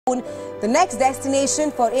The next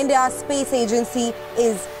destination for India's space agency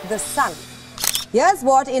is the Sun. Here's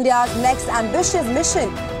what India's next ambitious mission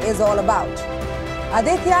is all about.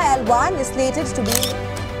 Aditya L1 is slated to be...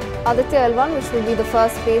 Aditya L1, which will be the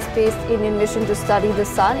first space-based Indian mission to study the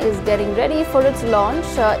Sun, is getting ready for its launch,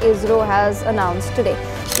 ISRO has announced today.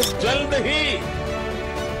 जल्द ही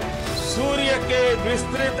सूर्य के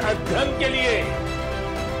विस्तृत अध्ययन के लिए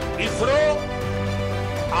ISRO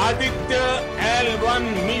Aditya L1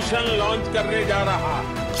 mission launch करने जा रहा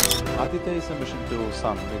है. Aditya is a mission to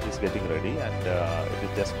Sun, which is getting ready, and it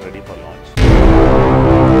is just ready for launch.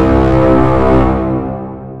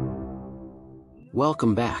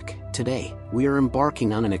 Welcome back. Today, we are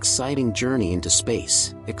embarking on an exciting journey into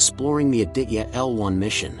space, exploring the Aditya L1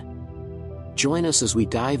 mission. Join us as we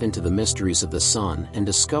dive into the mysteries of the Sun and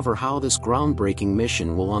discover how this groundbreaking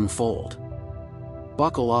mission will unfold.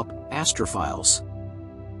 Buckle up, astrophiles.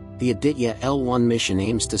 The Aditya L1 mission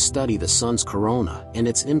aims to study the Sun's corona and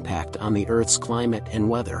its impact on the Earth's climate and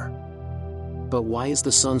weather. But why is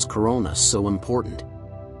the Sun's corona so important?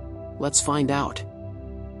 Let's find out.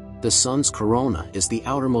 The Sun's corona is the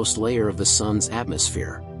outermost layer of the Sun's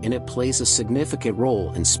atmosphere, and it plays a significant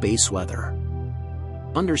role in space weather.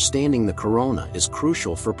 Understanding the corona is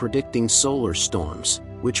crucial for predicting solar storms,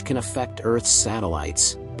 which can affect Earth's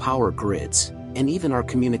satellites, power grids, and even our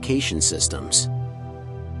communication systems.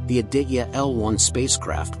 The Aditya L1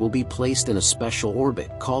 spacecraft will be placed in a special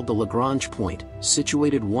orbit called the Lagrange point,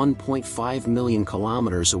 situated 1.5 million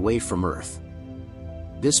kilometers away from Earth.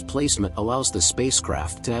 This placement allows the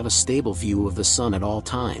spacecraft to have a stable view of the Sun at all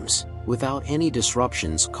times, without any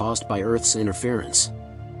disruptions caused by Earth's interference.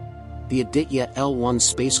 The Aditya L1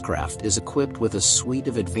 spacecraft is equipped with a suite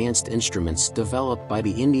of advanced instruments developed by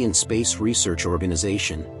the Indian Space Research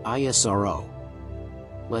Organisation, ISRO.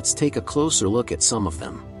 Let's take a closer look at some of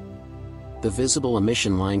them. The Visible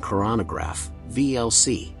Emission Line Coronagraph,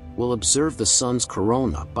 VLC, will observe the Sun's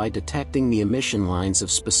corona by detecting the emission lines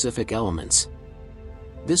of specific elements.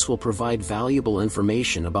 This will provide valuable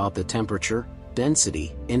information about the temperature,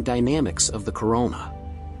 density, and dynamics of the corona.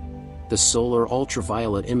 The Solar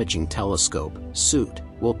Ultraviolet Imaging Telescope, SUT,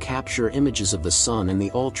 will capture images of the Sun in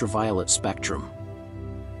the ultraviolet spectrum.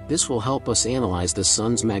 This will help us analyze the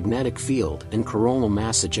Sun's magnetic field and coronal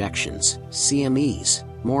mass ejections, CMEs,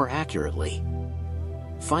 more accurately.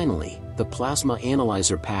 Finally, the Plasma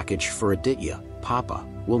Analyzer Package for Aditya, PAPA,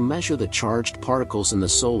 will measure the charged particles in the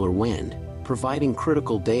solar wind, providing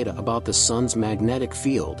critical data about the Sun's magnetic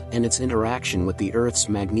field and its interaction with the Earth's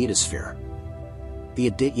magnetosphere. The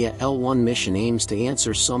Aditya L1 mission aims to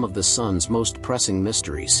answer some of the Sun's most pressing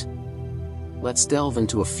mysteries. Let's delve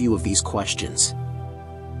into a few of these questions.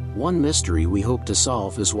 One mystery we hope to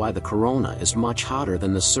solve is why the corona is much hotter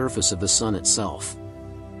than the surface of the Sun itself.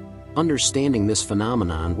 Understanding this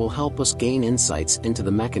phenomenon will help us gain insights into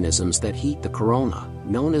the mechanisms that heat the corona,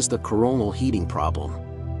 known as the coronal heating problem.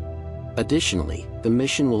 Additionally, the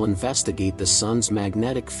mission will investigate the Sun's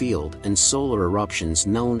magnetic field and solar eruptions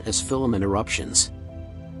known as filament eruptions.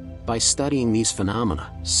 By studying these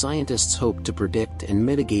phenomena, scientists hope to predict and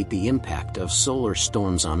mitigate the impact of solar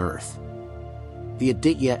storms on Earth. The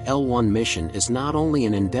Aditya L1 mission is not only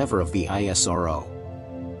an endeavor of the ISRO.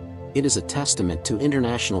 It is a testament to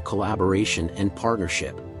international collaboration and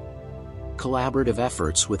partnership. Collaborative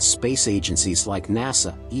efforts with space agencies like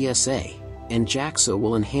NASA, ESA, and JAXA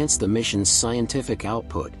will enhance the mission's scientific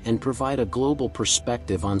output and provide a global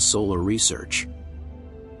perspective on solar research.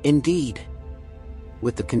 Indeed,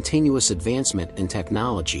 with the continuous advancement in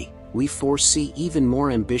technology, we foresee even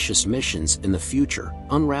more ambitious missions in the future,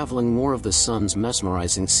 unraveling more of the Sun's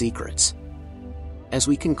mesmerizing secrets. As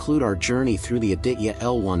we conclude our journey through the Aditya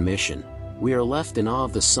L1 mission, we are left in awe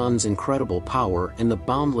of the Sun's incredible power and the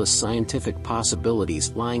boundless scientific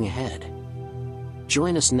possibilities lying ahead.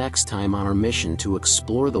 Join us next time on our mission to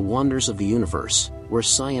explore the wonders of the universe, where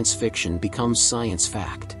science fiction becomes science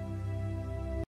fact.